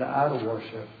people into idol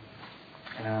worship.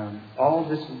 All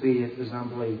disobedience is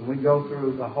unbelief. And we go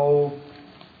through the whole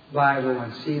Bible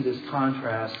and see this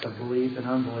contrast of belief and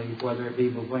unbelief, whether it be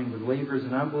between believers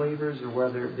and unbelievers or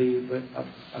whether it be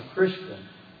a Christian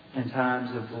in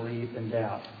times of belief and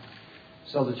doubt.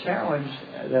 So the challenge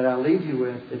that I leave you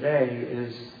with today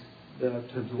is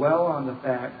to dwell on the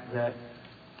fact that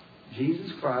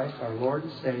Jesus Christ, our Lord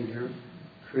and Savior,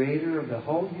 Creator of the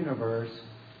whole universe,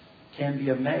 can be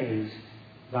amazed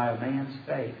by a man's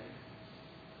faith.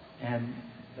 And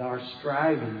our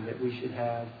striving that we should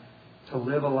have to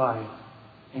live a life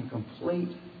in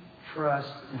complete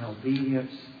trust and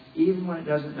obedience, even when it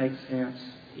doesn't make sense,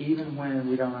 even when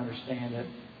we don't understand it,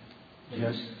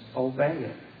 just obey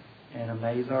it and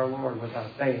amaze our Lord with our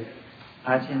faith.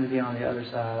 I tend to be on the other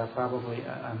side.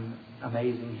 I'm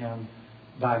amazing Him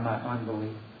by my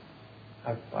unbelief.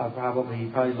 He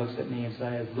probably looks at me and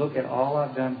says, look at all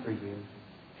I've done for you,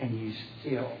 and you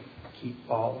still keep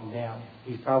falling down.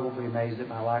 He's probably amazed at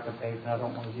my lack of faith, and I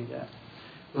don't want to do that.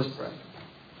 Let's pray.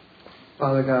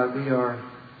 Father God, we are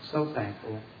so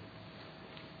thankful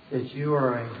that you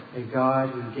are a God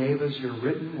who gave us your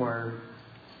written word,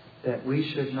 that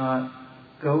we should not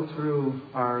go through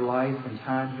our life and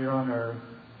time here on earth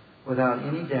without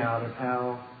any doubt of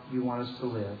how you want us to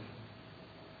live.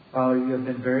 Father, you have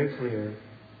been very clear,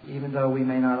 even though we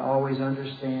may not always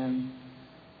understand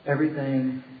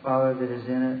everything, Father, that is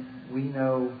in it. We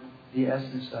know the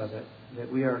essence of it,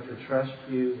 that we are to trust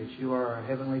you, that you are our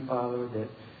Heavenly Father, that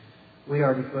we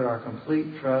are to put our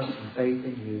complete trust and faith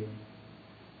in you.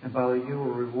 And Father, you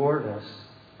will reward us,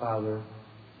 Father,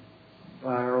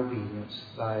 by our obedience,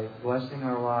 by blessing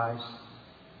our lives,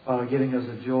 Father, giving us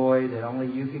a joy that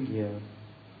only you can give.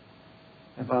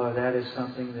 And Father, that is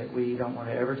something that we don't want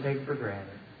to ever take for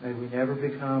granted. May we never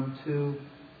become too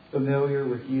familiar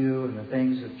with you and the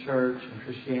things of church and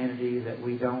Christianity that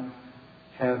we don't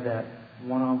have that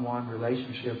one-on-one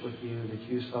relationship with you that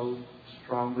you so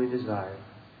strongly desire.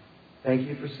 Thank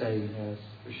you for saving us,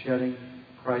 for shedding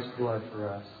Christ's blood for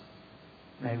us.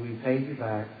 May we pay you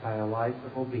back by a life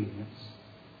of obedience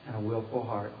and a willful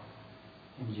heart.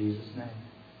 In Jesus' name.